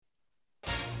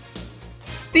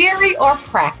Theory or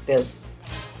practice?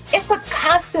 It's a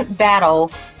constant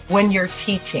battle when you're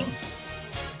teaching.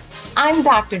 I'm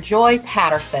Dr. Joy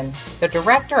Patterson, the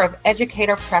Director of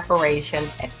Educator Preparation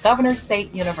at Governor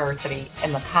State University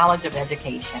in the College of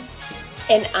Education.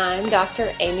 And I'm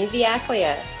Dr. Amy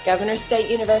Viaclia, Governor State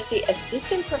University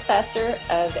Assistant Professor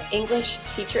of English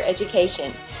Teacher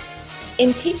Education.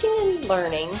 In Teaching and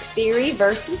Learning, Theory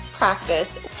versus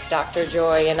Practice, Dr.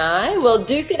 Joy and I will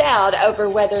duke it out over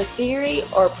whether theory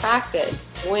or practice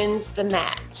wins the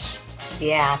match.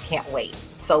 Yeah, I can't wait.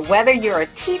 So whether you're a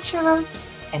teacher,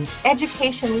 an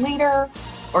education leader,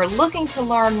 or looking to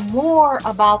learn more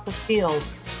about the field,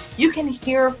 you can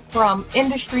hear from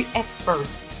industry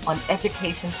experts on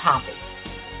education topics.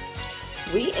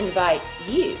 We invite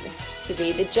you to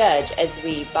be the judge as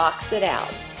we box it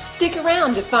out. Stick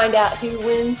around to find out who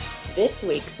wins this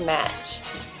week's match.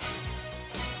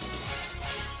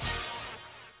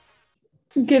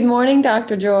 Good morning,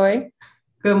 Dr. Joy.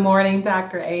 Good morning,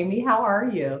 Dr. Amy. How are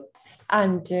you?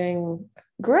 I'm doing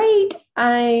great.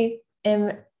 I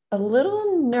am a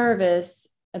little nervous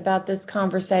about this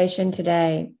conversation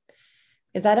today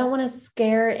because I don't want to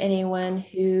scare anyone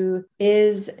who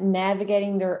is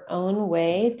navigating their own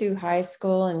way through high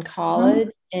school and college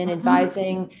and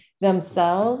advising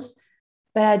themselves.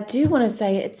 But I do want to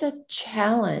say it's a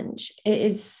challenge. It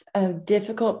is a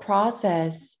difficult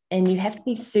process, and you have to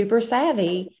be super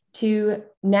savvy to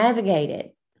navigate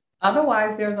it.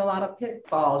 Otherwise, there's a lot of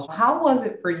pitfalls. How was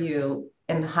it for you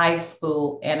in high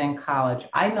school and in college?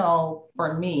 I know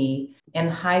for me, in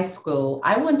high school,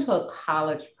 I went to a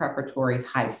college preparatory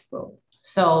high school.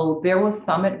 So there was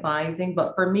some advising,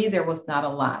 but for me, there was not a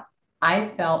lot. I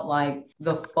felt like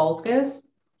the focus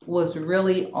was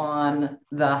really on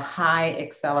the high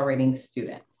accelerating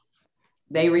students.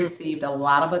 They received a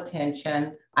lot of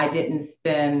attention. I didn't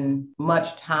spend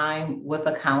much time with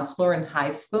a counselor in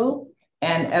high school.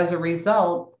 And as a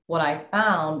result, what I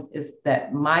found is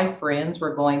that my friends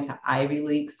were going to Ivy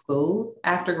League schools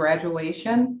after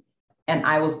graduation, and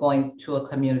I was going to a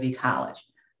community college.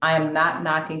 I am not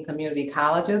knocking community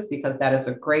colleges because that is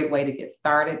a great way to get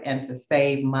started and to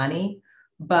save money,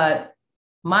 but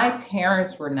my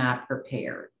parents were not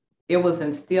prepared. It was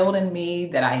instilled in me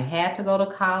that I had to go to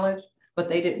college, but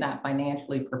they did not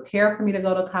financially prepare for me to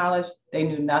go to college. They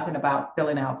knew nothing about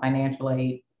filling out financial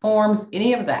aid forms,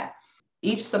 any of that.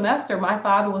 Each semester, my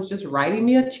father was just writing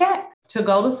me a check to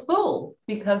go to school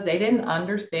because they didn't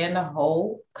understand the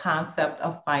whole concept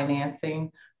of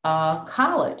financing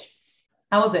college.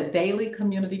 I was at Daly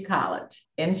Community College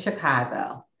in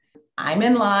Chicago. I'm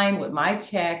in line with my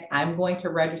check. I'm going to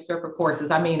register for courses.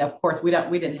 I mean, of course, we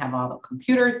didn't have all the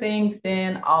computer things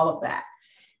then, all of that.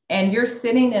 And you're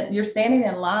standing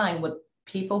in line with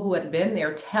people who had been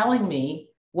there telling me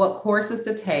what courses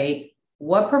to take,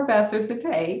 what professors to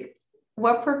take,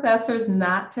 what professors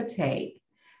not to take.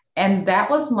 And that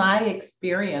was my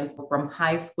experience from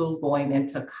high school going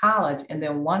into college. And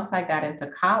then once I got into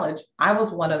college, I was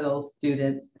one of those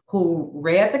students who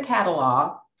read the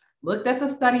catalog, looked at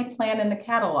the study plan in the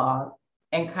catalog,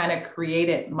 and kind of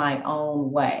created my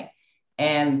own way.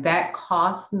 And that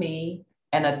cost me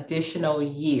an additional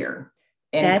year.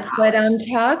 That's what I'm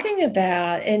talking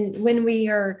about. And when we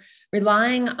are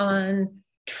relying on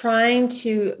trying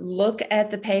to look at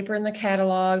the paper in the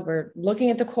catalog, we're looking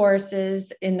at the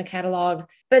courses in the catalog,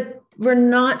 but we're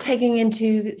not taking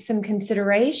into some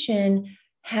consideration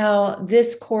how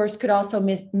this course could also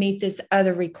meet this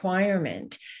other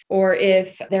requirement. Or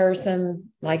if there are some,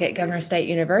 like at Governor State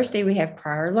University, we have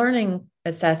prior learning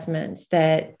assessments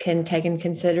that can take in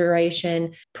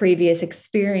consideration previous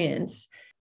experience.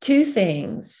 Two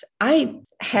things. I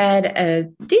had a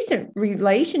decent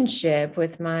relationship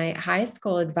with my high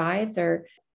school advisor,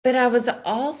 but I was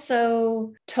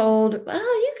also told, well,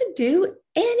 you could do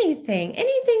anything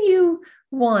you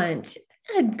want.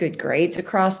 I had good grades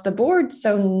across the board,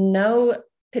 so no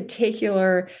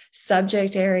particular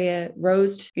subject area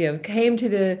came to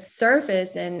the surface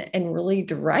and really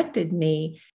directed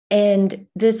me. And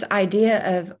this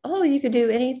idea of, oh, you could do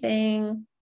anything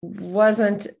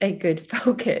wasn't a good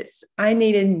focus. I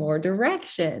needed more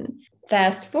direction.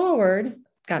 Fast forward,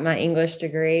 got my English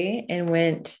degree and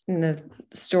went, and the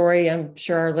story I'm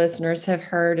sure our listeners have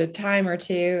heard a time or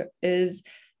two is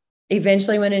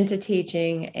eventually went into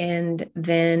teaching and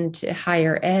then to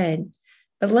higher ed.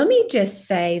 But let me just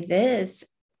say this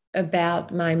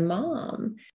about my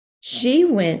mom. She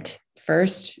went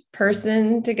first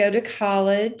person to go to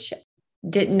college.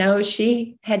 Didn't know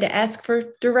she had to ask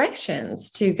for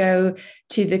directions to go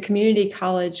to the community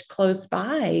college close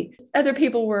by. Other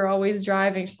people were always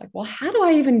driving. She's like, well, how do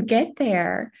I even get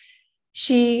there?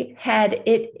 She had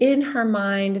it in her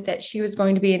mind that she was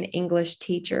going to be an English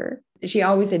teacher. She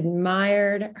always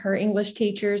admired her English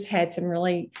teachers, had some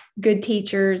really good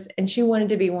teachers, and she wanted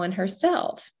to be one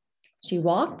herself. She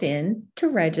walked in to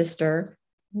register,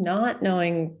 not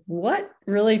knowing what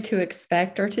really to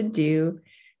expect or to do.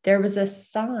 There was a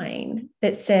sign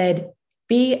that said,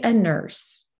 "Be a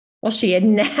nurse." Well, she had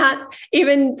not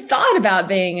even thought about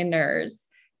being a nurse.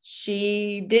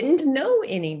 She didn't know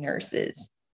any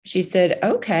nurses. She said,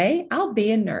 "Okay, I'll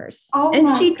be a nurse." Oh And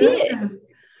my she did. goodness.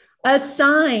 A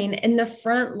sign in the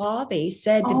front lobby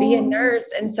said to be a Oh,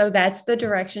 nurse. And so that's the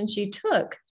direction she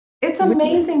took. it's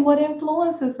amazing what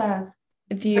influences us.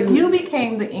 If But you you,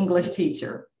 became the English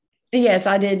teacher. yes,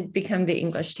 I did become the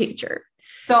English teacher.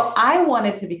 So I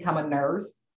wanted to become a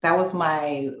nurse. That was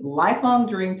my lifelong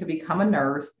dream to become a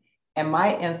nurse. And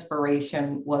my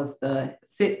inspiration was the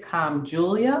sitcom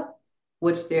Julia,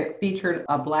 which featured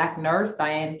a Black nurse,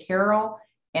 Diane Carroll,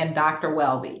 and Dr.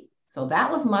 Welby. So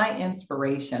that was my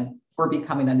inspiration for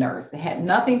becoming a nurse. It had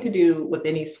nothing to do with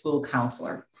any school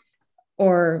counselor.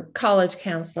 Or college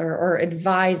counselor or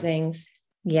advising.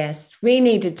 Yes, we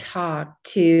need to talk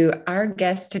to our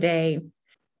guest today.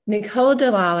 Nicole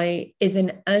Delali is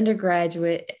an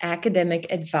undergraduate academic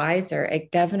advisor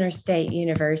at Governor State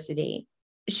University.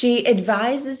 She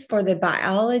advises for the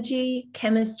biology,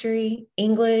 chemistry,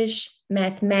 English,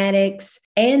 mathematics,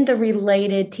 and the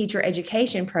related teacher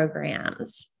education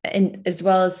programs, and as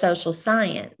well as social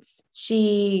science.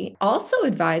 She also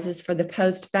advises for the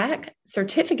post-bac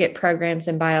certificate programs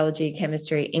in biology,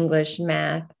 chemistry, English,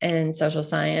 math, and social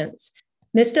science.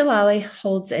 Ms. Delali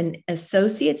holds an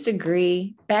associate's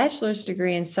degree, bachelor's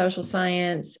degree in social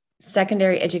science,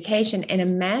 secondary education, and a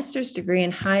master's degree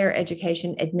in higher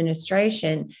education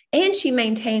administration, and she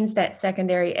maintains that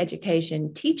secondary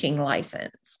education teaching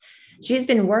license. She has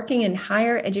been working in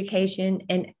higher education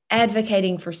and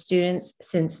advocating for students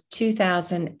since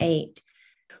 2008.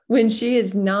 When she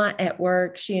is not at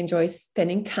work, she enjoys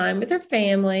spending time with her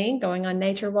family, going on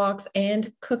nature walks,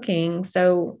 and cooking.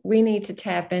 So we need to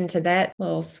tap into that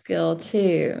little skill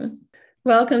too.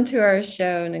 Welcome to our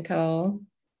show, Nicole.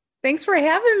 Thanks for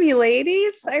having me,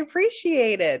 ladies. I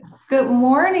appreciate it. Good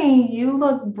morning. You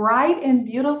look bright and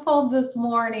beautiful this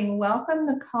morning. Welcome,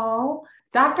 Nicole.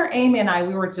 Dr. Amy and I,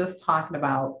 we were just talking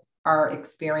about our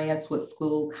experience with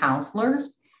school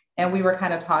counselors. And we were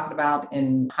kind of talking about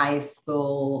in high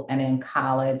school and in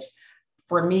college.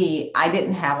 For me, I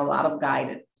didn't have a lot of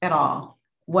guidance at all.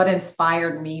 What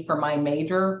inspired me for my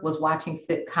major was watching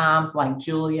sitcoms like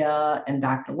Julia and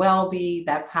Dr. Welby.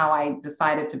 That's how I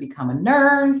decided to become a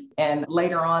nurse. And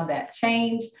later on, that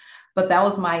changed. But that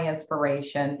was my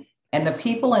inspiration. And the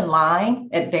people in line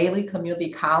at Daly Community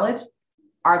College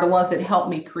are the ones that helped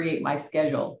me create my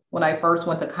schedule when I first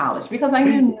went to college, because I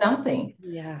knew nothing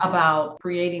about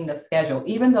creating the schedule.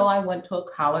 Even though I went to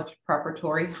a college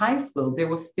preparatory high school, there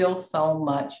was still so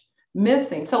much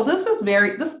missing. So this is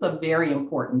a very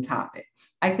important topic.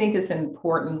 I think it's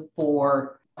important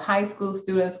for high school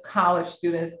students, college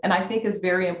students, and I think it's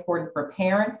very important for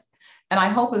parents, and I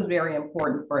hope it's very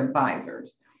important for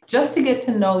advisors. Just to get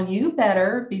to know you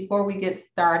better before we get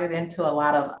started into a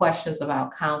lot of questions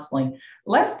about counseling,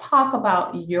 let's talk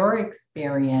about your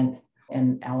experience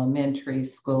in elementary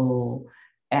school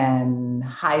and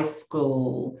high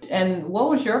school. And what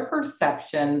was your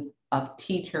perception of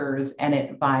teachers and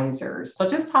advisors? So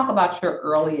just talk about your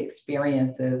early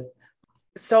experiences.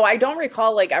 So I don't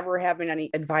recall ever having any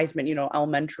advisement,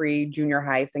 elementary, junior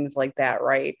high, things like that,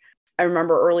 right? I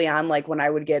remember early on, when I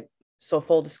would get, so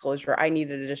full disclosure, I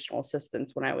needed additional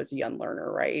assistance when I was a young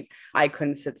learner, right? I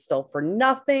couldn't sit still for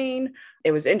nothing.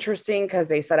 It was interesting because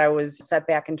they said I was set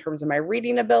back in terms of my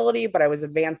reading ability, but I was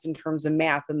advanced in terms of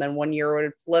math. And then one year it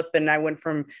would flip and I went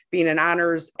from being an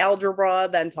honors algebra,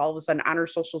 then to all of a sudden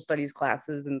honors social studies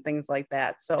classes and things like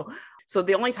that. So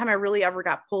the only time I really ever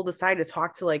got pulled aside to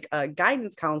talk to a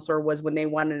guidance counselor was when they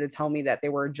wanted to tell me that they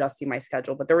were adjusting my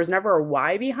schedule, but there was never a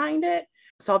why behind it.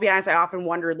 So I'll be honest, I often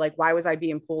wondered, why was I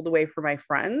being pulled away from my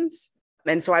friends?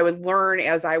 And so I would learn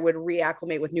as I would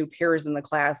reacclimate with new peers in the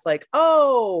class,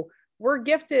 oh, we're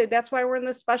gifted. That's why we're in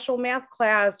this special math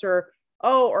class.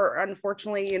 Or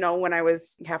unfortunately, when I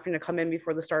was having to come in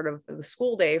before the start of the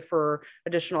school day for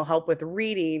additional help with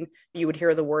reading, you would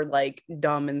hear the word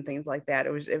dumb and things like that.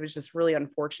 It was just really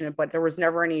unfortunate, but there was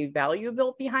never any value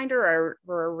built behind her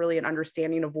or really an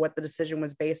understanding of what the decision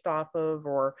was based off of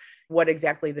or what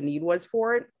exactly the need was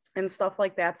for it and stuff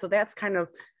like that. So that's kind of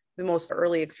the most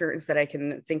early experience that I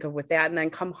can think of with that. And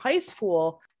then come high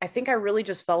school, I think I really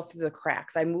just fell through the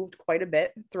cracks. I moved quite a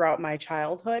bit throughout my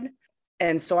childhood.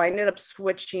 And so I ended up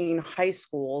switching high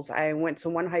schools. I went to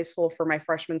one high school for my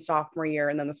freshman, sophomore year.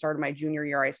 And then the start of my junior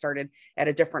year, I started at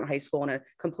a different high school in a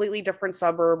completely different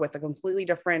suburb with a completely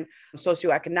different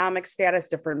socioeconomic status,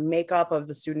 different makeup of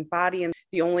the student body. And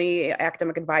the only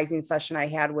academic advising session I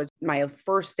had was my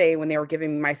first day when they were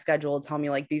giving me my schedule to tell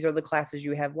me, like, these are the classes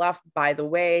you have left. By the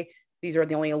way, these are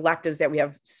the only electives that we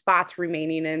have spots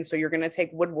remaining in. So you're going to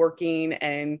take woodworking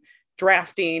and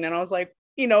drafting. And I was like,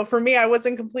 for me, I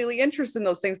wasn't completely interested in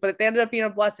those things, but they ended up being a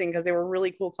blessing because they were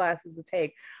really cool classes to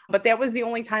take. But that was the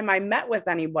only time I met with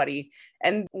anybody.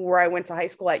 And where I went to high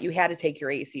school at, you had to take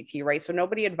your ACT, right? So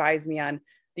nobody advised me on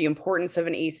the importance of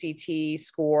an ACT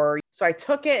score. So I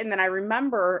took it. And then I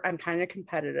remember, I'm kind of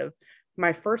competitive.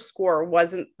 My first score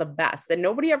wasn't the best, and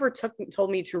nobody ever told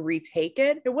me to retake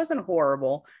it. It wasn't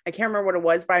horrible. I can't remember what it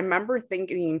was, but I remember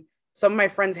thinking some of my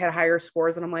friends had higher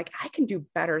scores, and I'm like, I can do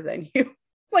better than you.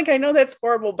 Like, I know that's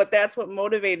horrible, but that's what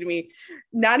motivated me.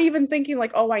 Not even thinking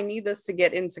like, oh, I need this to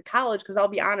get into college. Because I'll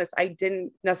be honest, I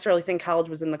didn't necessarily think college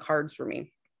was in the cards for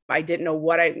me. I didn't know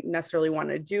what I necessarily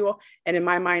wanted to do. And in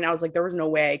my mind, I was like, there was no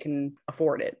way I can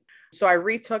afford it. So I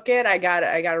retook it. I got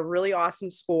a really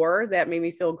awesome score that made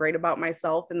me feel great about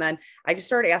myself. And then I just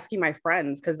started asking my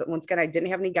friends, because once again, I didn't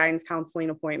have any guidance counseling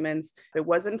appointments. It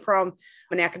wasn't from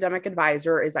an academic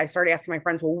advisor. I started asking my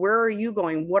friends, well, where are you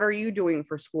going? What are you doing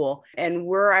for school? And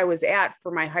where I was at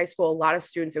for my high school, a lot of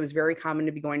students, it was very common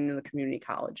to be going into the community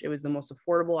college. It was the most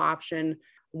affordable option.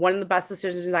 One of the best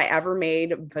decisions I ever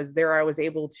made, because there I was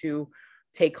able to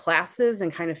take classes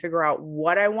and kind of figure out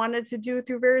what I wanted to do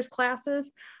through various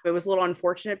classes. It was a little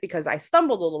unfortunate because I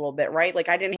stumbled a little bit, right? Like,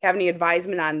 I didn't have any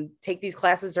advisement on take these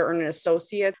classes to earn an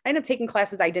associate. I ended up taking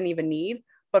classes I didn't even need,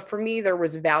 but for me, there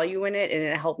was value in it, and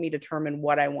it helped me determine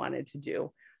what I wanted to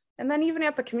do. And then even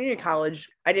at the community college,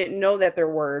 I didn't know that there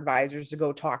were advisors to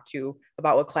go talk to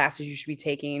about what classes you should be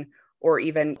taking, or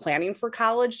even planning for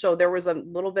college. So there was a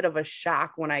little bit of a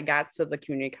shock when I got to the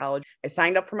community college. I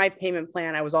signed up for my payment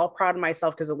plan. I was all proud of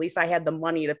myself because at least I had the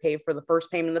money to pay for the first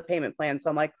payment of the payment plan.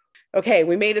 So I'm like, okay,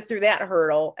 we made it through that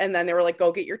hurdle. And then they were like,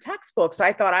 go get your textbooks. So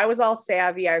I thought I was all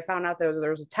savvy. I found out that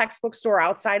there was a textbook store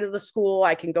outside of the school.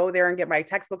 I can go there and get my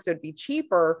textbooks. It would be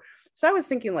cheaper. So I was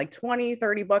thinking like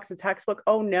 $20-$30 a textbook.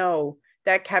 Oh no,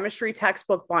 that chemistry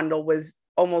textbook bundle was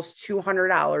almost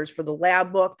 $200 for the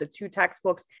lab book, the 2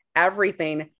 textbooks,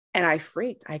 everything. And I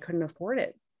freaked. I couldn't afford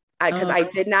it because I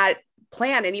did not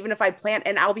plan. And even if I planned,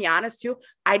 and I'll be honest too,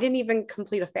 I didn't even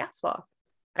complete a FAFSA.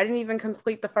 I didn't even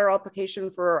complete the federal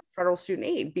application for federal student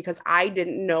aid because I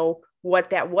didn't know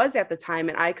what that was at the time.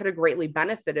 And I could have greatly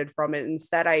benefited from it.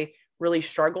 Instead, I really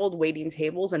struggled waiting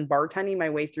tables and bartending my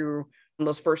way through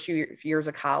those first few years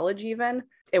of college. Even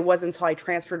it wasn't until I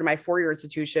transferred to my 4-year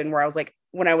institution where I was like,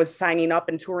 when I was signing up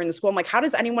and touring the school, I'm like, how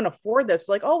does anyone afford this?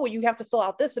 Like, oh, well, you have to fill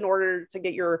out this in order to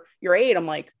get your aid. I'm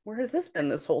like, where has this been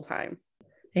this whole time?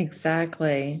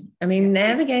 Exactly. I mean,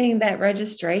 navigating that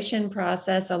registration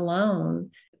process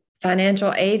alone,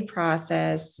 financial aid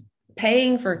process,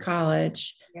 paying for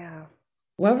college. Yeah.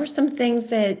 What were some things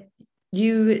that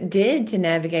you did to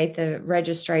navigate the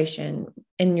registration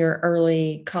in your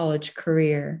early college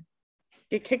career?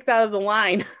 Get kicked out of the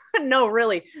line. No,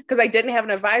 really, because I didn't have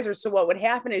an advisor. So what would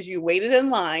happen is you waited in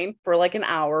line for like an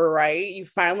hour, right? You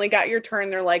finally got your turn.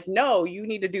 They're like, no, you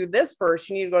need to do this first.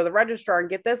 You need to go to the registrar and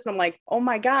get this. And I'm like, oh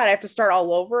my God, I have to start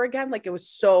all over again. Like, it was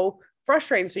so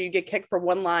frustrating. So you get kicked from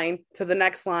one line to the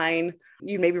next line.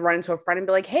 You maybe run into a friend and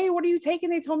be like, hey, what are you taking?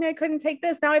 They told me I couldn't take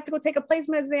this. Now I have to go take a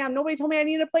placement exam. Nobody told me I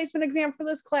needed a placement exam for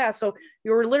this class. So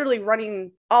you were literally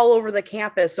running all over the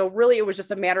campus. So really, it was just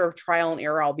a matter of trial and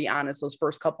error, I'll be honest, those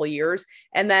first couple of years.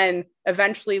 And then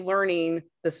eventually learning,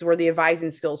 this is where the advising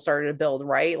skills started to build,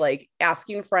 right? Like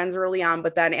asking friends early on.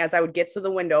 But then as I would get to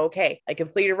the window, okay, I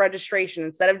completed registration.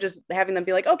 Instead of just having them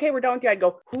be like, okay, we're done with you, I'd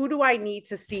go, who do I need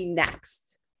to see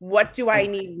next? What do I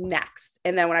need next?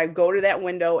 And then when I go to that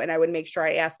window, and I would make sure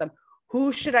I ask them,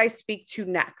 who should I speak to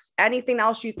next? Anything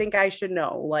else you think I should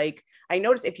know? Like, I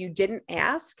noticed if you didn't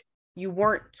ask, you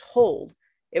weren't told.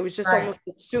 It was just almost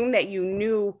assumed that you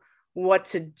knew what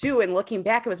to do. And looking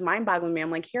back, it was mind-boggling me.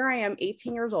 I'm like, here I am,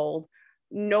 18 years old.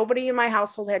 Nobody in my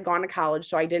household had gone to college,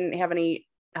 so I didn't have any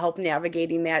help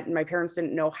navigating that. And my parents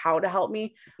didn't know how to help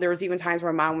me. There was even times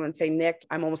where mom would say, Nick,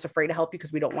 I'm almost afraid to help you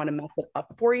because we don't want to mess it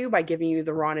up for you by giving you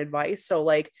the wrong advice. So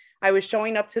like, I was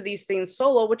showing up to these things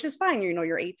solo, which is fine. You know,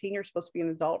 you're 18, you're supposed to be an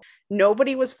adult.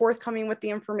 Nobody was forthcoming with the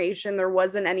information. There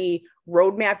wasn't any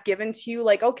roadmap given to you.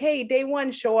 Like, okay, day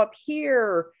one, show up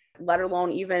here, let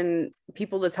alone even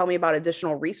people to tell me about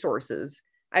additional resources.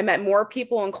 I met more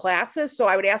people in classes. So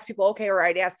I would ask people, okay, or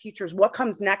I'd ask teachers, what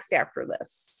comes next after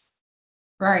this?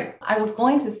 Right. I was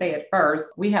going to say at first,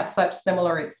 we have such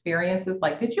similar experiences.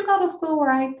 Like, did you go to school where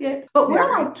I did? But Yeah,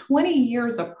 we're right. like 20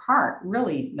 years apart,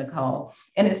 really, Nicole.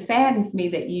 And it saddens me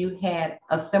that you had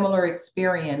a similar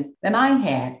experience than I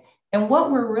had. And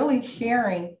what we're really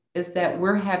sharing is that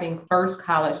we're having first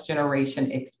college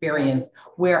generation experience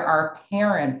where our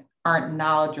parents aren't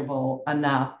knowledgeable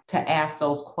enough to ask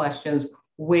those questions,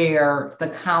 where the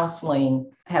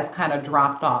counseling has kind of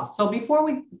dropped off. So before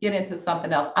we get into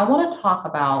something else, I want to talk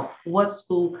about what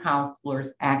school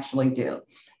counselors actually do.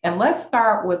 And let's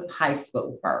start with high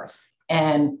school first,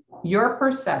 and your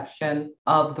perception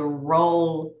of the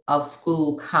role of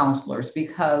school counselors,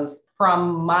 because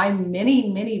from my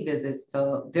many visits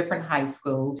to different high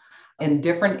schools in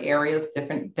different areas,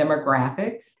 different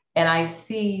demographics, and I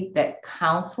see that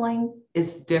counseling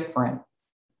is different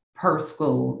per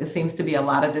school. It seems to be a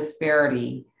lot of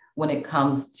disparity when it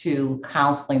comes to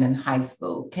counseling in high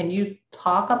school. Can you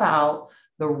talk about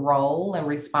the role and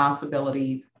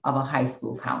responsibilities of a high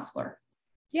school counselor?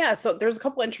 Yeah, so there's a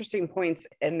couple interesting points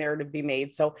in there to be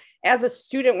made. So, as a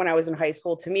student, when I was in high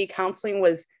school, to me, counseling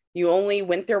was you only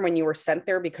went there when you were sent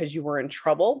there because you were in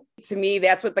trouble. To me,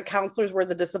 that's what the counselors were,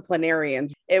 the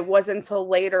disciplinarians. It wasn't until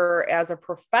later, as a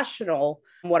professional,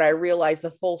 what I realized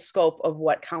the full scope of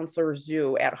what counselors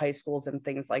do at high schools and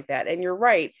things like that. And you're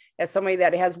right, as somebody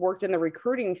that has worked in the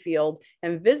recruiting field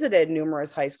and visited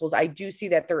numerous high schools, I do see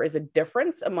that there is a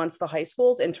difference amongst the high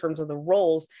schools in terms of the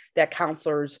roles that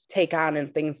counselors take on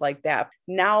and things like that.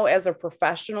 Now, as a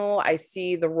professional, I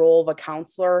see the role of a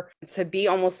counselor to be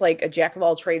almost like a jack of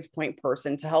all trades point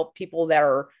person to help people that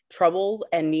are troubled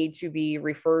and need to be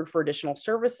referred for additional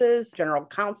services, general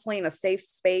counseling, a safe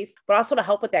space, but also to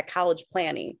help with that college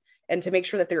planning and to make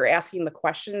sure that they're asking the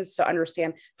questions to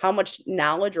understand how much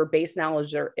knowledge or base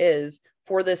knowledge there is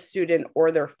for this student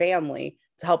or their family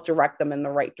to help direct them in the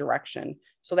right direction.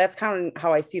 So that's kind of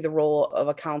how I see the role of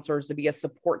a counselor, is to be a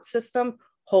support system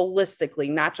holistically,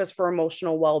 not just for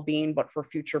emotional well-being, but for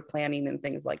future planning and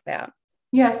things like that.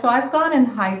 Yeah, so I've gone in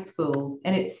high schools,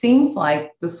 and it seems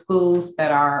like the schools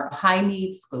that are high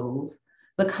need schools,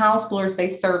 the counselors,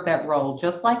 they serve that role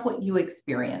just like what you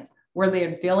experience, where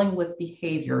they're dealing with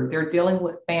behavior, they're dealing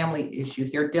with family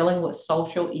issues, they're dealing with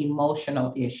social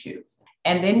emotional issues.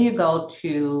 And then you go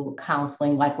to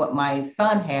counseling like what my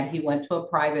son had. He went to a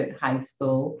private high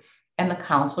school, and the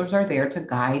counselors are there to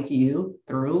guide you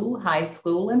through high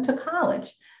school and to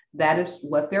college. That is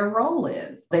what their role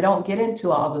is. They don't get into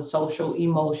all the social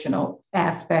emotional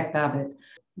aspect of it.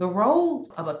 The role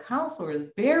of a counselor is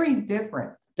very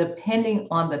different depending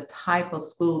on the type of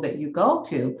school that you go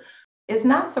to. It's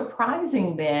not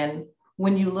surprising then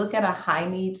when you look at a high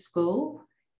need school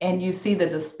and you see the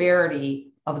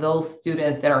disparity of those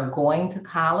students that are going to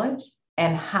college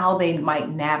and how they might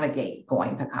navigate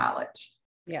going to college.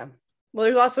 Yeah. Well,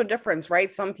 there's also a difference,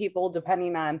 right? Some people,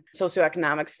 depending on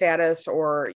socioeconomic status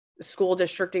or school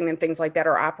districting and things like that,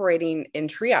 are operating in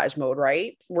triage mode,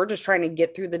 right? We're just trying to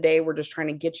get through the day. We're just trying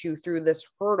to get you through this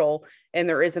hurdle. And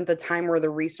there isn't the time or the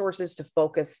resources to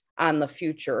focus on the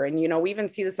future. And, we even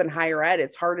see this in higher ed.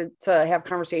 It's hard to have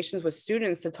conversations with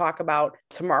students to talk about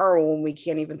tomorrow when we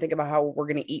can't even think about how we're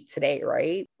going to eat today,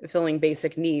 right? Filling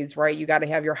basic needs, right? You got to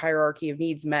have your hierarchy of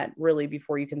needs met really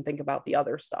before you can think about the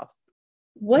other stuff.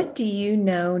 What do you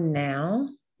know now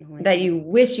that you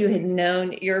wish you had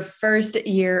known your first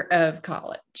year of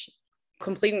college?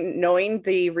 Completely knowing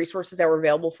the resources that were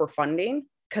available for funding,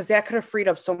 because that could have freed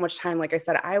up so much time. Like I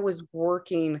said, I was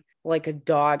working like a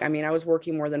dog. I mean, I was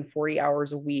working more than 40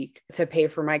 hours a week to pay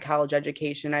for my college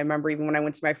education. I remember even when I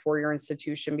went to my four-year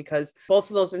institution, because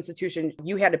both of those institutions,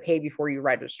 you had to pay before you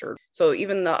registered. So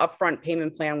even the upfront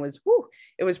payment plan was,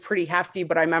 it was pretty hefty.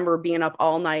 But I remember being up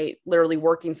all night, literally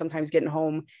working, sometimes getting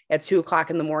home at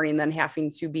 2:00 in the morning, then having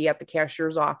to be at the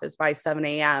cashier's office by 7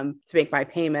 a.m. to make my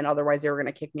payment. Otherwise, they were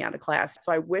going to kick me out of class.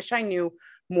 So I wish I knew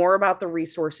more about the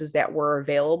resources that were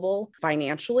available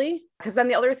financially. Because then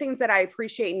the other things that I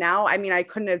appreciate now, I mean, I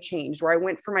couldn't have changed. Where I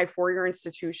went for my four-year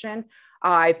institution,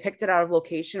 I picked it out of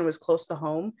location. It was close to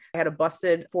home. I had a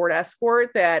busted Ford Escort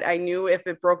that I knew if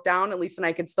it broke down, at least then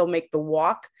I could still make the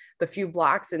walk, the few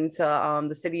blocks into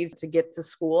the city to get to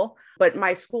school. But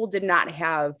my school did not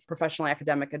have professional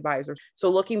academic advisors. So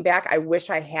looking back, I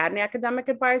wish I had an academic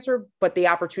advisor, but the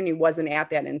opportunity wasn't at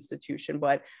that institution.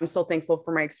 But I'm still thankful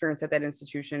for my experience at that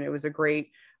institution. It was a great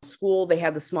school. They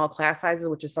had the small class sizes,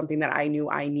 which is something that I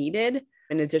knew I needed.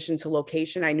 In addition to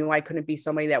location, I knew I couldn't be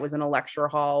somebody that was in a lecture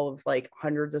hall of like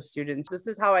hundreds of students. This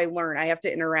is how I learn. I have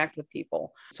to interact with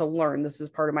people to learn. This is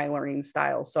part of my learning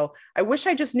style. So I wish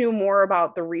I just knew more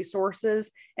about the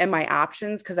resources and my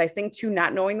options, because I think too,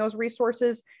 not knowing those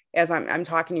resources, as I'm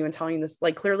talking to you and telling you this,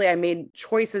 like clearly I made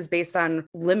choices based on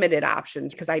limited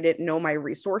options because I didn't know my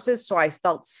resources. So I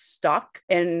felt stuck.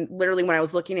 And literally when I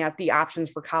was looking at the options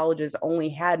for colleges, only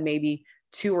had maybe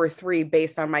 2 or 3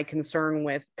 based on my concern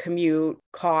with commute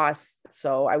costs.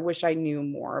 So I wish I knew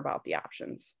more about the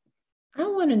options. I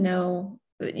want to know,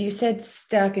 you said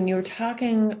stuck, and you were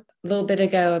talking a little bit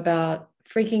ago about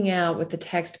freaking out with the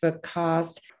textbook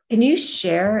cost. Can you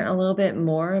share a little bit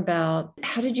more about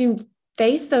how did you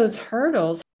face those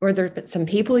hurdles? Were there some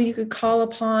people you could call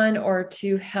upon or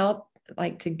to help,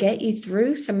 like to get you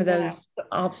through some of those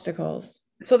obstacles?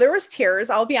 So there was tears.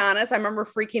 I'll be honest. I remember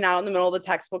freaking out in the middle of the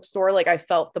textbook store. Like I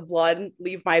felt the blood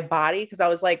leave my body because I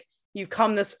was like, you've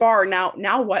come this far.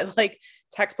 Now what? Like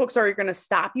textbooks are going to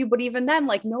stop you. But even then,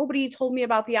 like nobody told me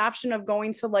about the option of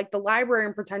going to like the library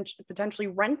and potentially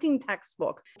renting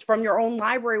textbooks from your own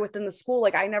library within the school.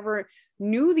 Like I never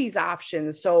knew these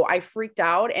options. So I freaked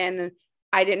out, and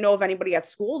I didn't know of anybody at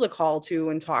school to call to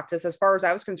and talk to us. As far as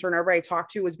I was concerned, everybody I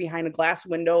talked to was behind a glass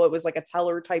window. It was like a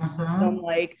teller type system.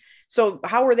 Like, so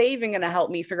how were they even going to help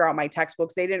me figure out my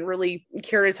textbooks? They didn't really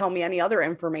care to tell me any other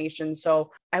information.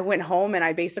 So I went home and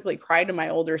I basically cried to my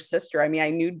older sister. I mean, I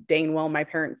knew dang well my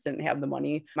parents didn't have the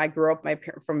money. I grew up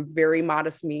from very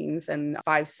modest means and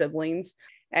 5 siblings.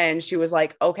 And she was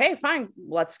like, okay, fine,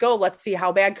 let's go. Let's see,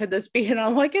 how bad could this be? And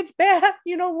I'm like, it's bad.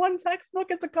 You know, one textbook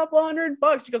is a couple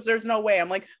 $100. She goes, there's no way. I'm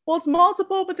like, well, it's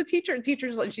multiple, but the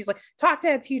teacher's like, she's like, talk to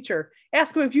that teacher.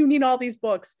 Ask him if you need all these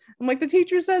books. I'm like, the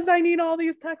teacher says I need all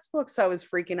these textbooks. So I was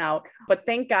freaking out. But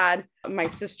thank God, my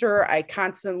sister, I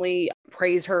constantly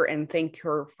praise her and thank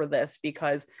her for this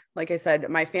because, like I said,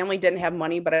 my family didn't have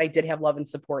money, but I did have love and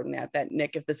support in that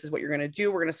Nick, if this is what you're going to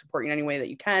do, we're going to support you in any way that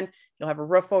you can. You'll have a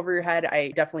roof over your head.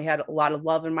 I definitely had a lot of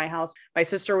love in my house. My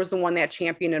sister was the one that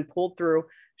championed and pulled through,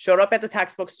 showed up at the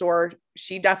textbook store.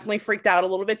 She definitely freaked out a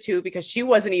little bit too, because she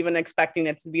wasn't even expecting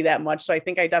it to be that much. So I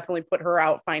think I definitely put her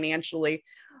out financially.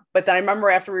 But then I remember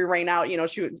after we ran out, you know,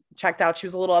 she checked out, she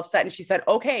was a little upset and she said,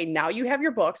 okay, now you have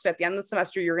your books. So at the end of the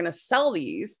semester, you're going to sell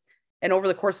these. And over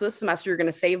the course of this semester, you're going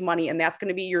to save money. And that's going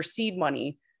to be your seed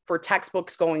money for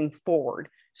textbooks going forward.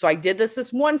 So I did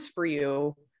this once for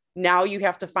you. Now you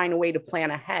have to find a way to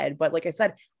plan ahead. But like I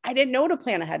said, I didn't know to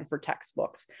plan ahead for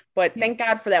textbooks, but thank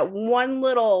God for that one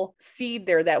little seed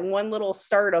there, that one little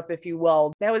startup, if you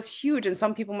will. That was huge. And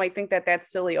some people might think that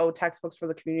that's silly. Oh, textbooks for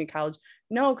the community college.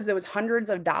 No, because it was hundreds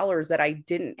of dollars that I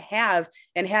didn't have.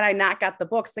 And had I not got the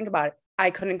books, think about it, I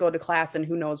couldn't go to class and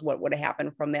who knows what would have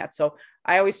happened from that. So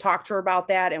I always talk to her about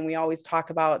that. And we always talk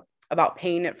about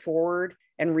paying it forward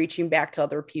and reaching back to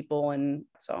other people. And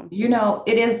so, you know,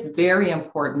 it is very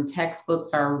important. Textbooks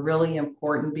are really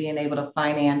important, being able to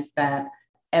finance that.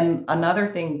 And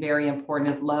another thing very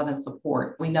important is love and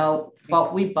support. We know,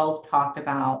 but we both talked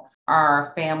about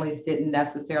our families didn't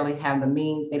necessarily have the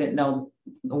means. They didn't know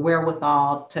the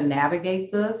wherewithal to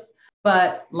navigate this.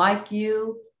 But like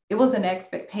you, it was an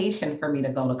expectation for me to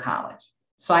go to college.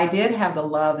 So I did have the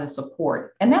love and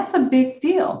support. And that's a big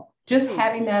deal. Just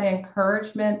having that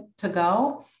encouragement to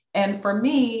go. And for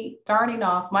me, starting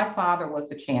off, my father was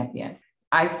the champion.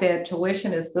 I said,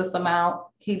 tuition is this amount.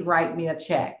 He'd write me a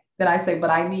check. Then I say, but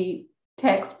I need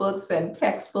textbooks and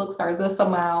textbooks are this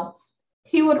amount.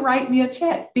 He would write me a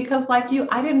check because like you,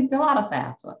 I didn't fill out a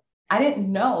FAFSA. I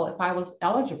didn't know if I was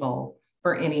eligible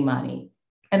for any money.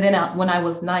 And then when I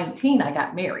was 19, I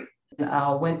got married.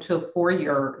 Went to a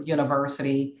 4-year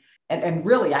university. And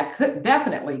really, I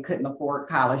definitely couldn't afford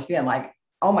college then. Like,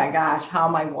 oh my gosh, how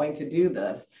am I going to do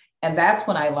this? And that's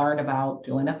when I learned about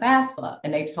doing a FAFSA.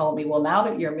 And they told me, well, now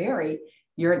that you're married,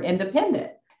 you're an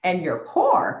independent and you're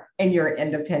poor and you're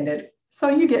independent. So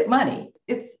you get money.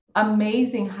 It's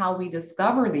amazing how we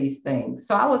discover these things.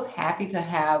 So I was happy to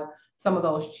have some of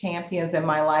those champions in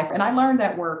my life. And I learned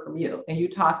that word from you. And you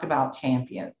talked about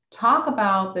champions. Talk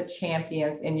about the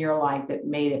champions in your life that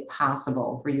made it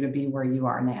possible for you to be where you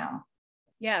are now.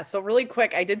 Yeah. So really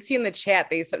quick, I did see in the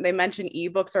chat, they mentioned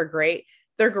ebooks are great.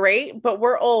 They're great, but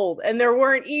we're old and there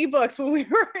weren't ebooks when we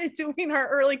were doing our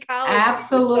early college.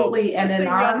 Absolutely. And in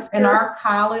our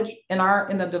college, in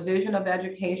the division of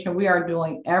education, we are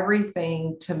doing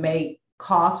everything to make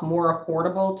costs more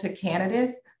affordable to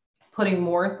candidates, putting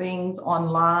more things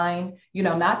online, you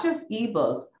know, not just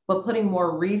ebooks, but putting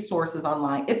more resources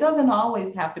online. It doesn't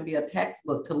always have to be a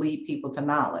textbook to lead people to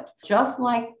knowledge. Just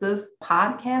like this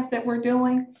podcast that we're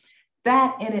doing,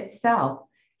 that in itself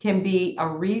can be a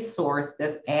resource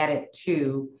that's added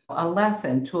to a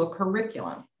lesson, to a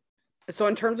curriculum. So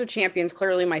in terms of champions,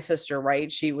 clearly my sister,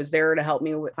 right? She was there to help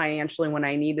me with financially when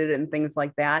I needed it and things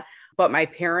like that. But my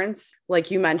parents, like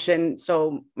you mentioned,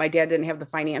 so my dad didn't have the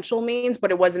financial means,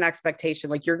 but it was an expectation.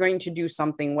 Like, you're going to do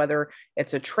something, whether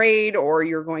it's a trade or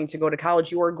you're going to go to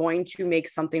college, you are going to make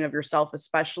something of yourself,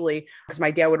 especially because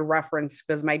my dad would reference,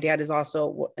 because my dad is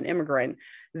also an immigrant,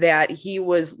 that he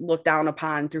was looked down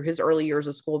upon through his early years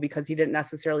of school because he didn't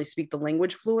necessarily speak the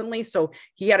language fluently. So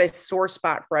he had a sore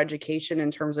spot for education in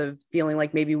terms of feeling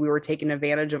like maybe we were taking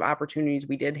advantage of opportunities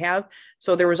we did have.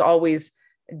 So there was always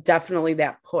definitely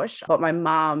that push. But my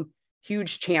mom,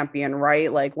 huge champion,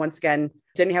 right? Like, once again,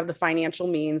 didn't have the financial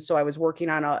means. So I was working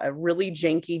on a really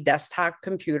janky desktop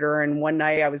computer. And one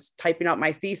night I was typing out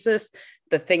my thesis.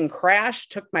 The thing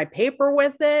crashed, took my paper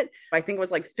with it. I think it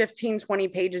was like 15, 20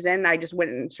 pages in. I just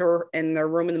went in their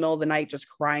room in the middle of the night, just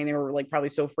crying. They were like probably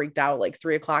so freaked out, like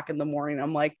 3:00 in the morning.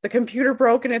 I'm like, the computer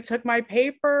broke and it took my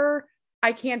paper.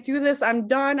 I can't do this. I'm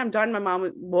done. My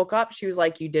mom woke up. She was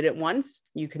like, you did it once.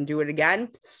 You can do it again.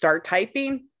 Start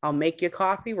typing. I'll make you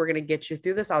coffee. We're going to get you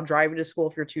through this. I'll drive you to school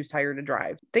if you're too tired to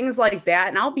drive. Things like that.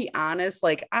 And I'll be honest,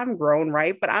 like, I'm grown,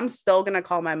 right? But I'm still going to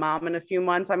call my mom in a few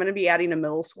months. I'm going to be adding a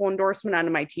middle school endorsement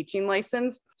onto my teaching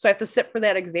license. So I have to sit for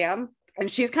that exam. And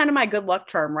she's kind of my good luck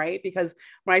charm, right? Because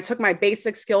when I took my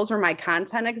basic skills or my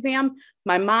content exam,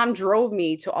 my mom drove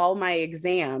me to all my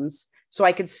exams so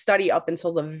I could study up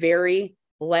until the very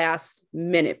last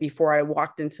minute before I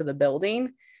walked into the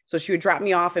building. So she would drop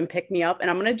me off and pick me up. And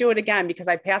I'm going to do it again because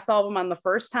I passed all of them on the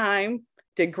first time,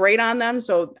 did great on them.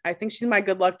 So I think she's my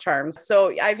good luck charm.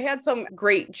 So I've had some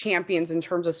great champions in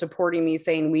terms of supporting me,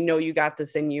 saying, we know you got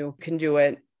this and you can do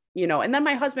it. And then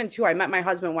my husband too. I met my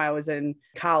husband while I was in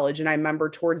college. And I remember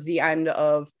towards the end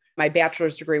of my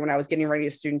bachelor's degree when I was getting ready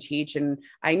to student teach, and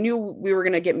I knew we were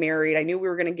going to get married. I knew we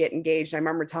were going to get engaged. I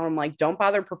remember telling him, like, don't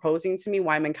bother proposing to me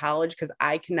while I'm in college, because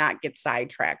I cannot get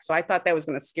sidetracked. So I thought that was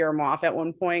going to scare him off at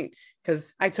one point,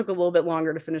 because I took a little bit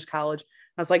longer to finish college.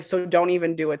 I was like, so don't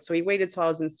even do it. So he waited till I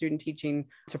was in student teaching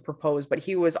to propose, but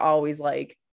he was always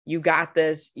like, you got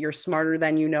this, you're smarter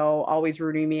than you know, always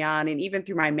rooting me on. And even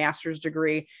through my master's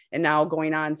degree and now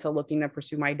going on to looking to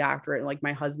pursue my doctorate, like,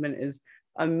 my husband is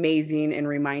amazing and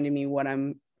reminding me what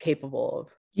I'm capable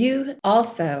of. You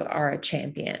also are a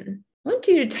champion. I want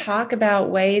you to talk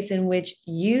about ways in which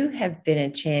you have been a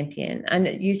champion.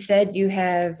 And you said you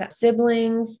have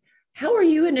siblings. How are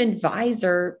you an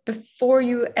advisor before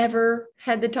you ever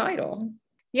had the title?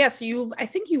 Yes, I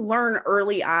think you learn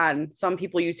early on. Some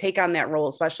people, you take on that role,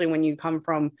 especially when you come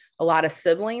from a lot of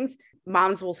siblings.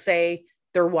 Moms will say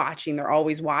they're watching, they're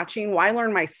always watching. Well, I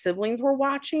learned my siblings were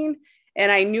watching. And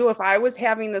I knew if I was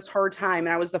having this hard time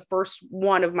and I was the first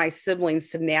one of my siblings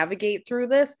to navigate through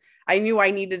this, I knew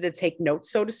I needed to take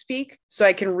notes, so to speak, so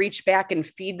I can reach back and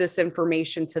feed this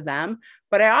information to them.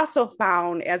 But I also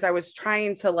found, as I was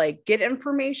trying to get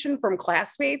information from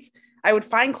classmates, I would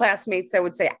find classmates that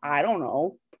would say, I don't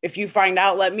know. If you find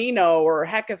out, let me know, or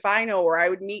heck, if I know. Or I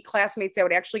would meet classmates that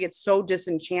would actually get so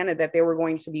disenchanted that they were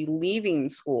going to be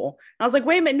leaving school. And I was like,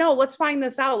 wait a minute, no, let's find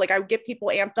this out. I would get people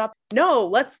amped up. No,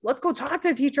 let's go talk to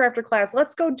the teacher after class.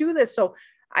 Let's go do this. So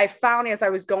I found as I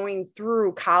was going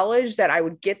through college that I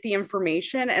would get the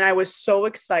information, and I was so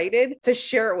excited to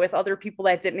share it with other people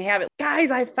that didn't have it.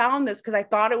 Guys, I found this because I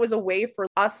thought it was a way for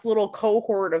us little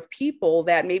cohort of people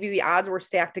that maybe the odds were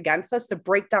stacked against us to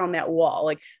break down that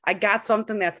wall. I got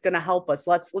something that's going to help us.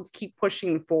 Let's keep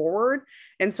pushing forward.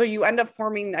 And so you end up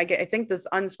forming, I think, this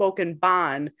unspoken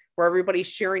bond where everybody's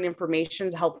sharing information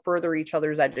to help further each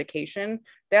other's education.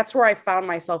 That's where I found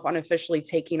myself unofficially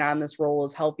taking on this role,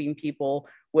 is helping people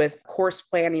with course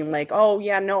planning. Oh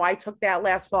yeah, no, I took that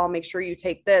last fall. Make sure you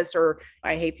take this. Or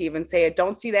I hate to even say it,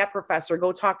 don't see that professor.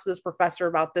 Go talk to this professor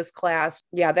about this class.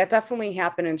 Yeah, that definitely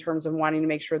happened in terms of wanting to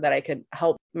make sure that I could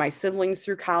help my siblings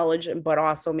through college, but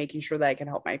also making sure that I can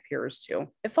help my peers too.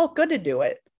 It felt good to do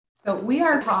it. So we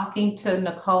are talking to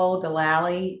Nicole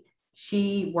Delally.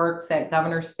 She works at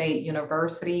Governor State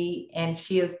University, and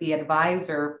she is the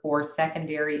advisor for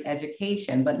secondary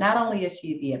education. But not only is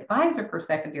she the advisor for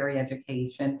secondary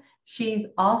education, she's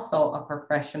also a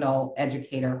professional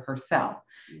educator herself.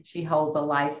 She holds a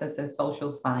license in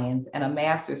social science and a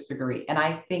master's degree. And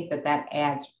I think that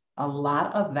adds a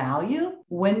lot of value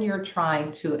when you're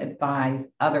trying to advise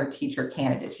other teacher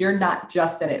candidates. You're not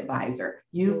just an advisor.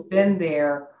 You've been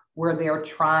there where they're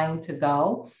trying to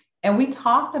go. And we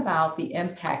talked about the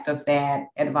impact of bad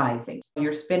advising.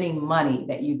 You're spending money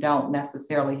that you don't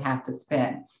necessarily have to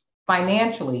spend.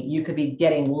 Financially, you could be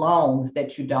getting loans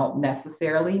that you don't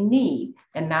necessarily need.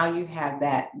 And now you have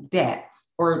that debt.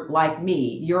 or like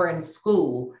me, you're in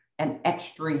school an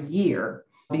extra year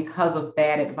because of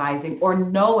bad advising or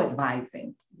no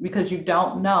advising, because you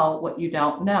don't know what you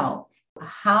don't know.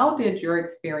 How did your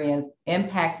experience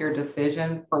impact your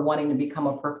decision for wanting to become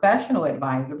a professional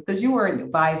advisor? Because you were an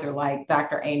advisor, like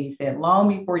Dr. Amy said, long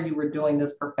before you were doing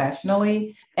this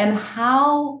professionally. And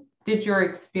how did your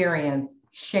experience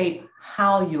shape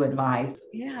how you advised?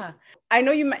 Yeah. I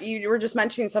know you were just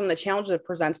mentioning some of the challenges it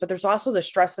presents, but there's also the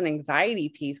stress and anxiety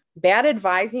piece. Bad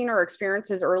advising or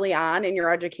experiences early on in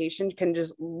your education can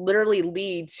just literally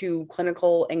lead to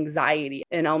clinical anxiety.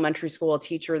 In elementary school, a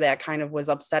teacher that kind of was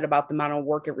upset about the amount of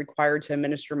work it required to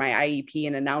administer my IEP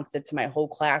and announced it to my whole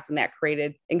class, and that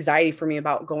created anxiety for me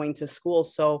about going to school.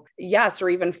 So yes, or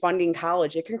even funding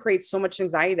college, it can create so much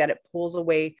anxiety that it pulls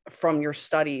away from your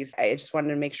studies. I just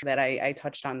wanted to make sure that I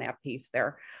touched on that piece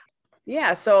there.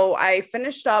 Yeah, so I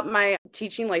finished up my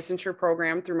teaching licensure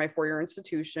program through my four-year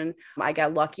institution. I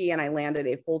got lucky and I landed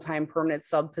a full-time permanent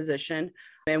sub position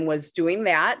and was doing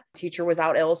that. Teacher was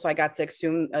out ill, so I got to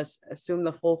assume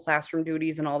the full classroom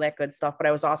duties and all that good stuff. But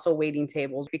I was also waiting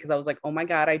tables because I was like, oh my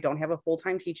God, I don't have a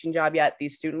full-time teaching job yet.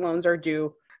 These student loans are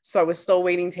due. So I was still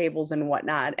waiting tables and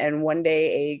whatnot. And one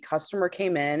day a customer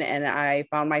came in and I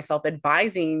found myself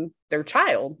advising their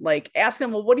child, like asking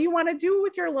them, well, what do you want to do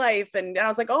with your life? And I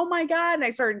was like, oh my God. And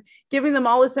I started giving them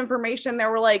all this information. They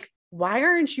were like, why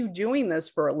aren't you doing this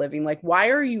for a living? Like, why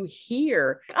are you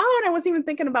here? Oh, and I wasn't even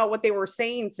thinking about what they were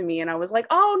saying to me. And I was like,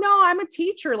 oh no, I'm a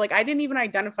teacher. Like, I didn't even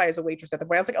identify as a waitress at the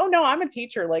point. I was like, oh no, I'm a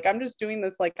teacher. Like, I'm just doing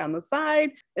this like on the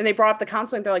side. And they brought up the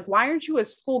counseling. They're like, why aren't you a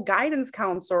school guidance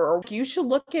counselor? Or you should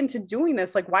look into doing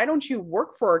this. Like, why don't you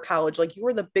work for a college? Like, you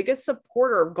are the biggest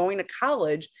supporter of going to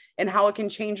college and how it can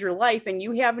change your life. And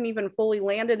you haven't even fully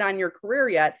landed on your career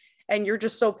yet. And you're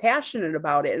just so passionate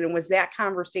about it. And it was that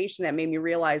conversation that made me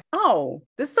realize, oh,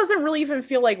 this doesn't really even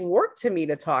feel like work to me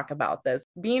to talk about this.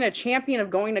 Being a champion of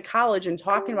going to college and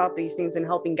talking about these things and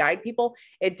helping guide people,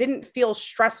 it didn't feel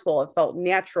stressful. It felt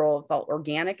natural. It felt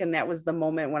organic. And that was the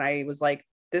moment when I was like,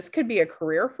 this could be a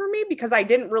career for me, because I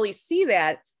didn't really see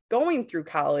that going through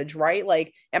college, right?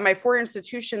 Like at my four-year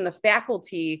institution, the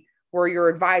faculty were your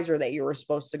advisor that you were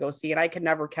supposed to go see. And I could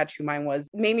never catch who mine was.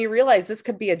 Made me realize this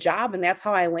could be a job. And that's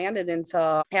how I landed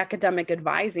into academic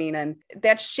advising. And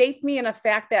that shaped me in a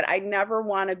fact that I never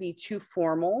want to be too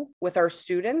formal with our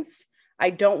students.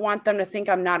 I don't want them to think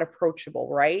I'm not approachable,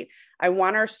 right? I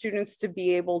want our students to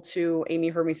be able to, Amy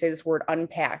heard me say this word,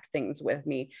 unpack things with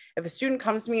me. If a student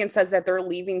comes to me and says that they're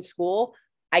leaving school,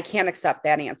 I can't accept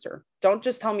that answer. Don't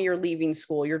just tell me you're leaving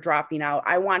school, you're dropping out.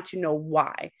 I want to know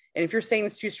why. And if you're saying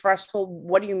it's too stressful,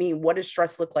 what do you mean? What does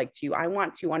stress look like to you? I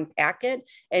want to unpack it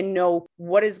and know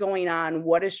what is going on,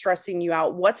 what is stressing you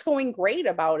out, what's going great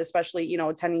about, especially,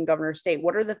 attending Governor State.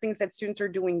 What are the things that students are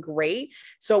doing great?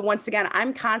 So once again,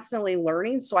 I'm constantly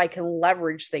learning so I can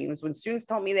leverage things. When students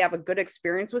tell me they have a good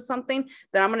experience with something,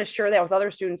 then I'm going to share that with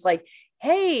other students. Like,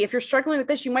 hey, if you're struggling with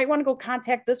this, you might want to go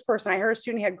contact this person. I heard a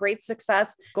student had great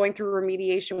success going through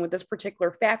remediation with this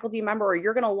particular faculty member, or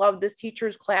you're going to love this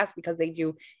teacher's class because they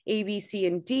do A, B, C,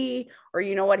 and D, or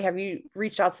you know what, have you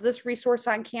reached out to this resource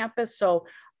on campus? So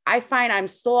I find I'm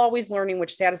still always learning,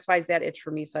 which satisfies that itch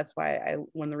for me. So that's why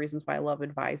one of the reasons why I love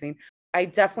advising. I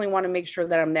definitely want to make sure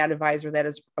that I'm that advisor that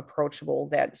is approachable,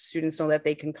 that students know that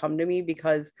they can come to me,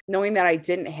 because knowing that I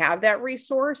didn't have that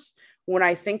resource, when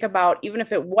I think about, even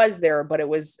if it was there, but it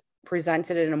was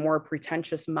presented in a more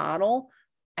pretentious model,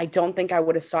 I don't think I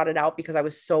would have sought it out because I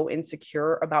was so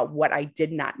insecure about what I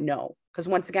did not know. Because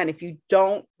once again, if you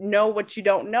don't know what you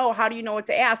don't know, how do you know what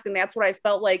to ask? And that's what I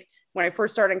felt like when I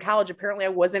first started in college. Apparently, I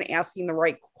wasn't asking the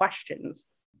right questions.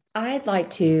 I'd like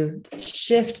to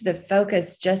shift the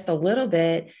focus just a little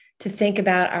bit to think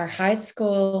about our high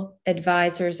school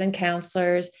advisors and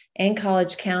counselors and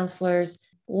college counselors.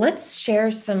 Let's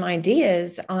share some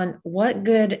ideas on what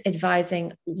good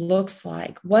advising looks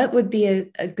like. What would be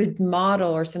a good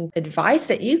model or some advice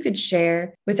that you could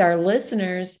share with our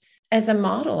listeners as a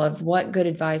model of what good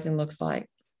advising looks like?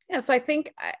 Yeah, so I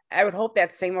think I would hope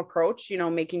that same approach,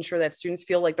 making sure that students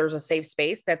feel like there's a safe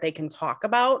space that they can talk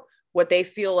about what they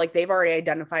feel like they've already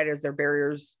identified as their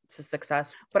barriers to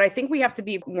success. But I think we have to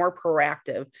be more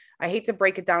proactive. I hate to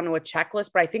break it down to a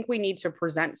checklist, but I think we need to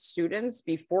present students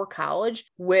before college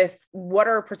with what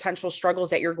are potential struggles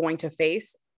that you're going to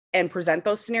face, and present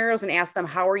those scenarios and ask them,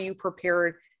 how are you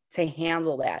prepared to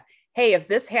handle that? Hey, if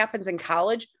this happens in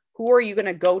college, who are you going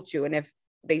to go to? And if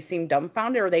they seem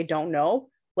dumbfounded or they don't know,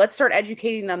 let's start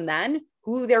educating them then,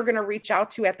 who they're going to reach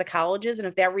out to at the colleges. And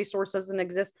if that resource doesn't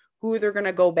exist, who they're going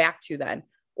to go back to then.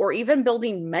 or even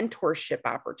building mentorship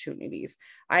opportunities.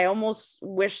 I almost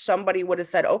wish somebody would have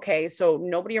said, okay, so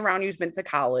nobody around you's been to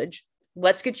college.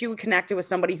 Let's get you connected with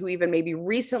somebody who even maybe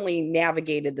recently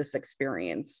navigated this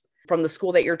experience from the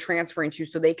school that you're transferring to,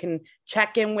 so they can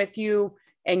check in with you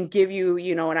and give you,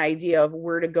 an idea of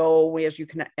where to go as you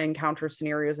can encounter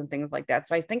scenarios and things like that.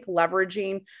 So I think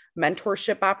leveraging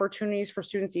mentorship opportunities for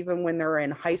students, even when they're in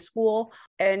high school,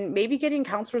 and maybe getting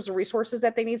counselors the resources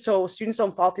that they need so students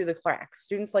don't fall through the cracks.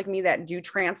 Students like me that do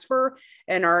transfer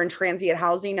and are in transient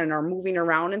housing and are moving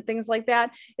around and things like that,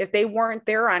 if they weren't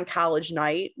there on college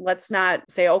night, let's not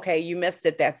say, okay, you missed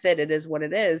it, that's it, it is what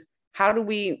it is. How do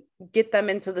we get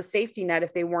them into the safety net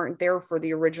if they weren't there for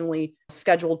the originally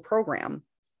scheduled program?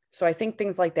 So I think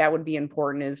things like that would be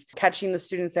important, is catching the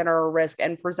students that are at risk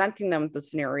and presenting them with the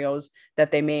scenarios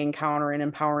that they may encounter and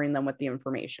empowering them with the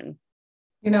information.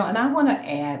 And I want to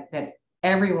add that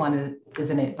everyone is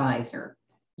an advisor.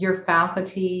 Your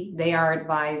faculty, they are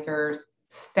advisors.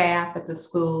 Staff at the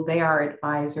school, they are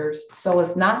advisors. So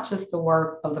it's not just the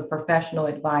work of the professional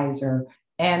advisor.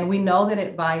 And we know that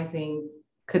advising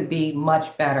could be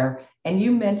much better. And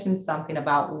you mentioned something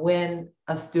about when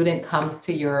a student comes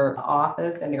to your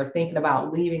office and they're thinking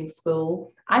about leaving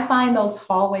school. I find those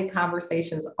hallway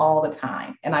conversations all the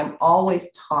time. And I'm always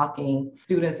talking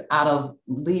students out of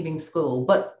leaving school,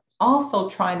 but also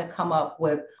trying to come up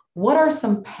with what are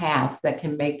some paths that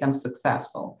can make them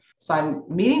successful. So I'm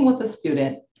meeting with a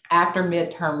student after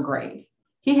midterm grades.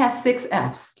 He has 6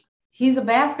 Fs. He's a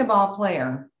basketball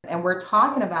player, and we're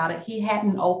talking about it. He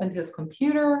hadn't opened his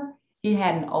computer. He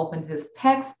hadn't opened his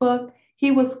textbook. He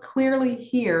was clearly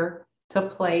here to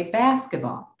play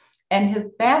basketball. And his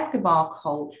basketball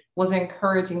coach was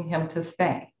encouraging him to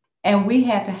stay. And we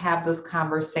had to have this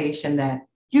conversation that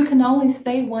you can only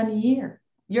stay 1 year.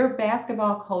 Your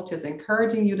basketball coach is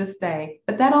encouraging you to stay,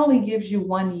 but that only gives you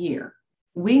 1 year.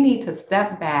 We need to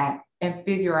step back and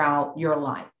figure out your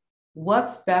life.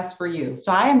 What's best for you?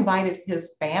 So I invited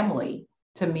his family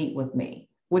to meet with me,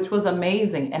 which was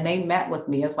amazing. And they met with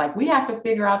me. It's like, we have to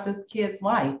figure out this kid's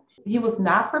life. He was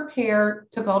not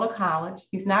prepared to go to college.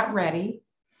 He's not ready.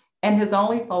 And his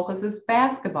only focus is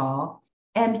basketball.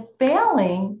 And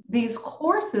failing these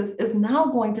courses is now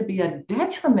going to be a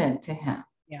detriment to him.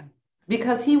 Yeah.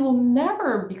 Because he will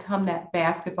never become that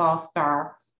basketball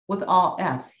star with all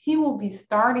Fs. He will be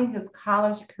starting his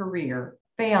college career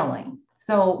failing.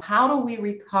 So how do we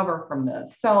recover from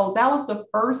this? So that was the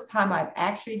first time I've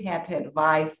actually had to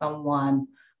advise someone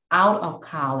out of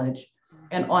college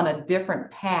and on a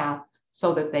different path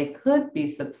so that they could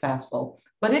be successful.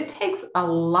 But it takes a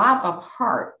lot of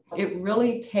heart. It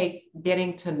really takes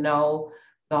getting to know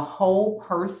the whole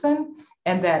person,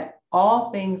 and that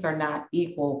all things are not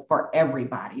equal for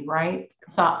everybody, right?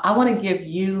 So I want to give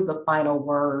you the final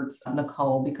words,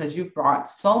 Nicole, because you brought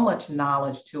so much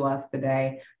knowledge to us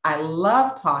today. I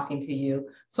love talking to you.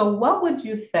 So what would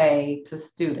you say to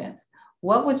students?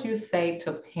 What would you say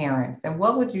to parents? And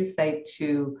what would you say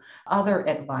to other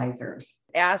advisors?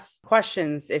 Ask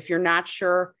questions. If you're not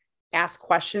sure, ask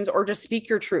questions, or just speak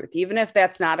your truth. Even if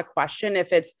that's not a question,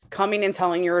 if it's coming and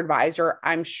telling your advisor,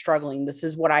 I'm struggling, this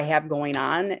is what I have going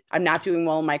on, I'm not doing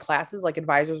well in my classes. Like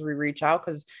advisors, we reach out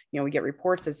because, we get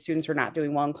reports that students are not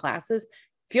doing well in classes.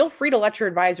 Feel free to let your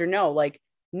advisor know, like,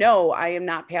 no, I am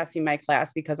not passing my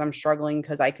class because I'm struggling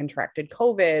because I contracted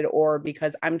COVID, or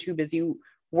because I'm too busy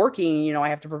working, I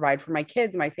have to provide for my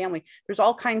kids, my family. There's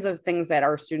all kinds of things that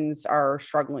our students are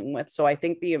struggling with. So I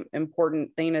think the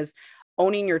important thing is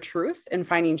owning your truth and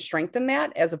finding strength in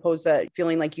that, as opposed to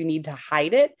feeling like you need to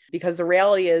hide it. Because the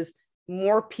reality is,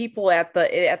 more people at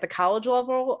the college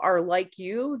level are like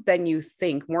you than you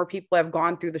think. More people have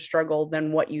gone through the struggle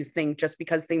than what you think. Just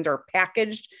because things are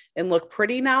packaged and look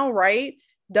pretty now, right,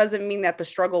 doesn't mean that the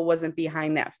struggle wasn't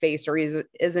behind that face, or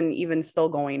isn't even still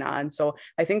going on. So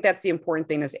I think that's the important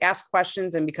thing, is ask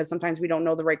questions. And because sometimes we don't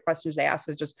know the right questions to ask,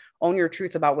 is just own your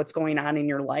truth about what's going on in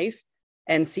your life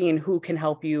and seeing who can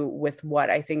help you with what.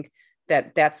 I think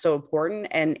that's so important.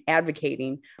 And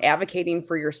advocating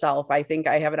for yourself. I think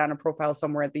I have it on a profile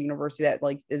somewhere at the university that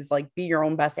is be your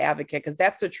own best advocate, because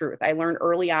that's the truth. I learned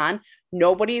early on,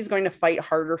 nobody is going to fight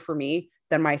harder for me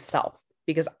than myself,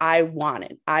 because I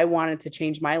wanted to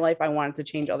change my life. I wanted to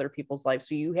change other people's lives.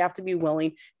 So you have to be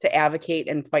willing to advocate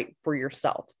and fight for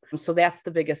yourself. So that's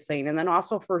the biggest thing. And then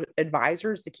also for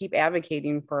advisors to keep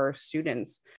advocating for our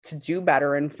students to do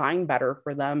better and find better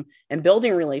for them, and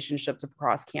building relationships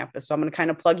across campus. So I'm going to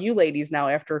kind of plug you ladies now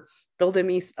after building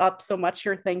me up so much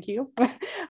here. Thank you.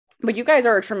 But you guys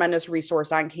are a tremendous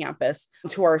resource on campus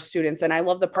to our students. And I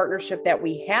love the partnership that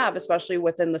we have, especially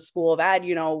within the School of Ed.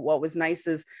 What was nice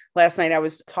is last night I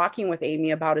was talking with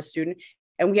Amy about a student,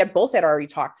 And we had both had already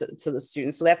talked to the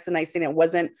students. So that's the nice thing. It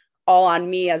wasn't all on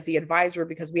me as the advisor,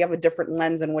 because we have a different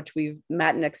lens in which we've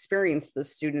met and experienced the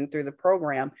student through the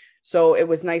program. So it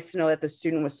was nice to know that the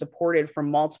student was supported from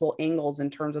multiple angles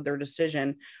in terms of their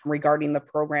decision regarding the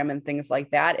program and things like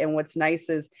that. And what's nice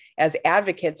is, as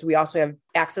advocates, we also have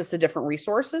access to different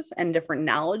resources and different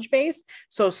knowledge base.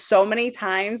 So many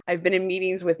times I've been in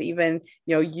meetings with even,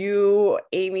 you,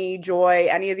 Amy, Joy,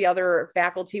 any of the other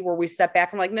faculty, where we step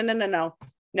back and like,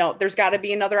 no, there's got to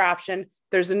be another option.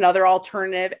 There's another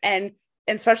alternative. And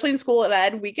especially in school of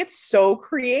ed, we get so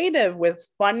creative with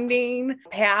funding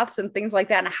paths and things like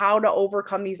that, and how to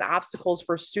overcome these obstacles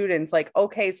for students. Like,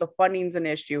 okay, so funding's an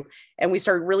issue. And we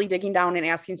start really digging down and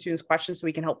asking students questions so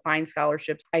we can help find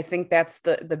scholarships. I think that's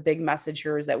the big message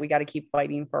here, is that we got to keep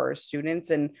fighting for our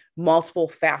students in multiple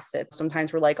facets.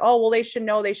 Sometimes we're like, oh, well, they should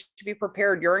know, they should be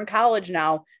prepared. You're in college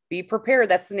now. Be prepared.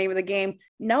 That's the name of the game.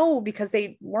 No, because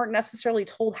they weren't necessarily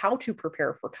told how to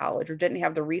prepare for college or didn't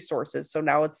have the resources. So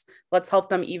now let's help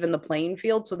them even the playing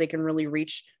field so they can really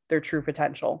reach their true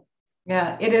potential.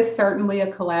 Yeah, it is certainly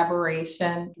a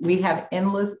collaboration. We have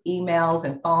endless emails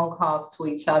and phone calls to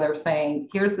each other saying,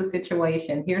 here's the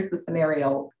situation, here's the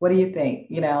scenario. What do you think?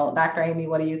 Dr. Amy,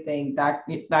 what do you think?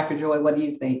 Dr. Joy, what do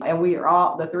you think? And we are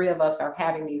all, the three of us are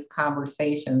having these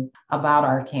conversations about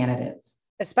our candidates.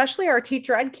 Especially our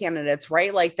teacher ed candidates,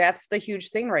 right? Like, that's the huge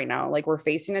thing right now. Like, we're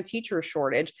facing a teacher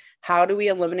shortage. How do we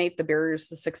eliminate the barriers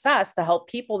to success to help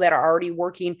people that are already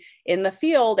working in the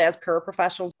field as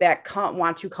paraprofessionals that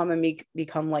want to come and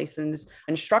become licensed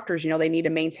instructors? They need to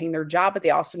maintain their job, but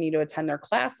they also need to attend their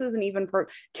classes and even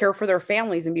care for their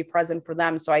families and be present for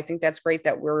them. So I think that's great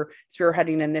that we're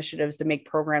spearheading initiatives to make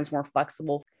programs more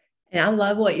flexible. And I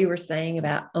love what you were saying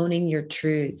about owning your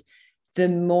truth. The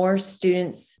more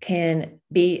students can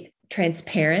be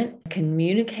transparent,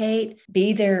 communicate,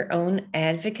 be their own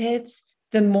advocates,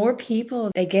 the more people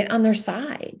they get on their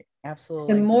side.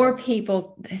 Absolutely. The more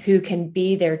people who can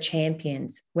be their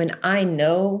champions. When I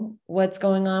know what's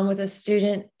going on with a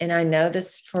student, and I know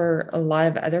this for a lot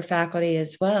of other faculty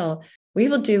as well, we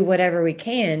will do whatever we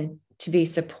can to be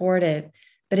supportive,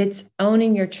 but it's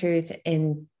owning your truth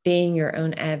and being your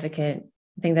own advocate.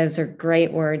 I think those are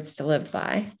great words to live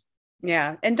by.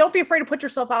 Yeah. And don't be afraid to put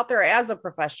yourself out there as a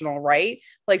professional, right?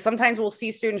 Like, sometimes we'll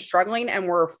see students struggling and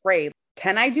we're afraid.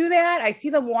 Can I do that? I see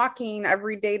them walking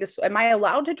every day am I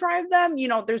allowed to drive them?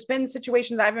 There's been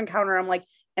situations I've encountered. I'm like,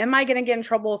 am I going to get in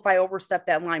trouble if I overstep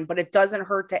that line? But it doesn't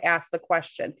hurt to ask the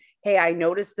question. Hey, I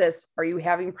noticed this. Are you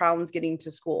having problems getting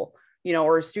to school?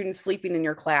 Or a student sleeping in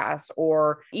your class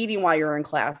or eating while you're in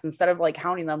class, instead of like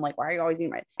hounding them, like, why are you always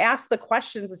eating? Ask the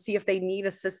questions to see if they need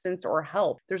assistance or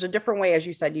help. There's a different way, as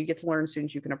you said, you get to learn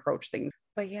students, you can approach things.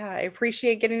 But yeah, I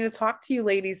appreciate getting to talk to you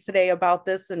ladies today about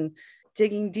this and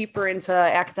digging deeper into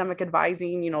academic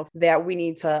advising, that we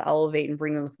need to elevate and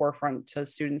bring to the forefront to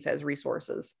students as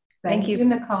resources. Thank you,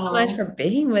 Nicole, so much for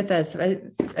being with us.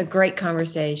 It's a great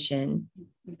conversation.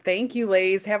 Thank you,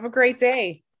 ladies. Have a great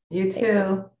day. You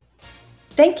too.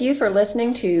 Thank you for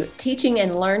listening to Teaching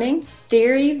and Learning,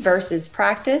 Theory versus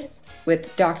Practice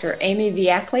with Dr. Amy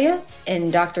Viaclia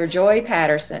and Dr. Joy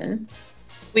Patterson.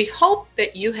 We hope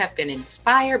that you have been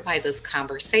inspired by this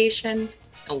conversation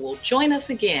and will join us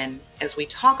again as we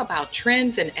talk about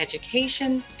trends in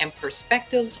education and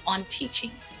perspectives on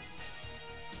teaching.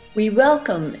 We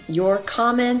welcome your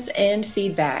comments and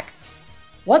feedback.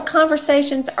 What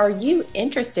conversations are you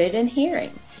interested in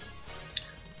hearing?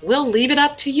 We'll leave it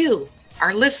up to you,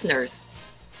 our listeners.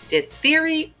 Did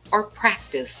theory or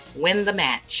practice win the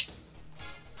match?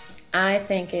 I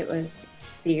think it was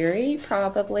theory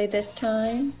probably this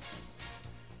time.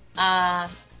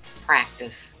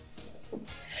 Practice.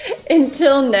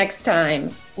 Until next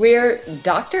time, we're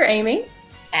Dr. Amy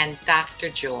and Dr.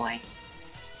 Joy.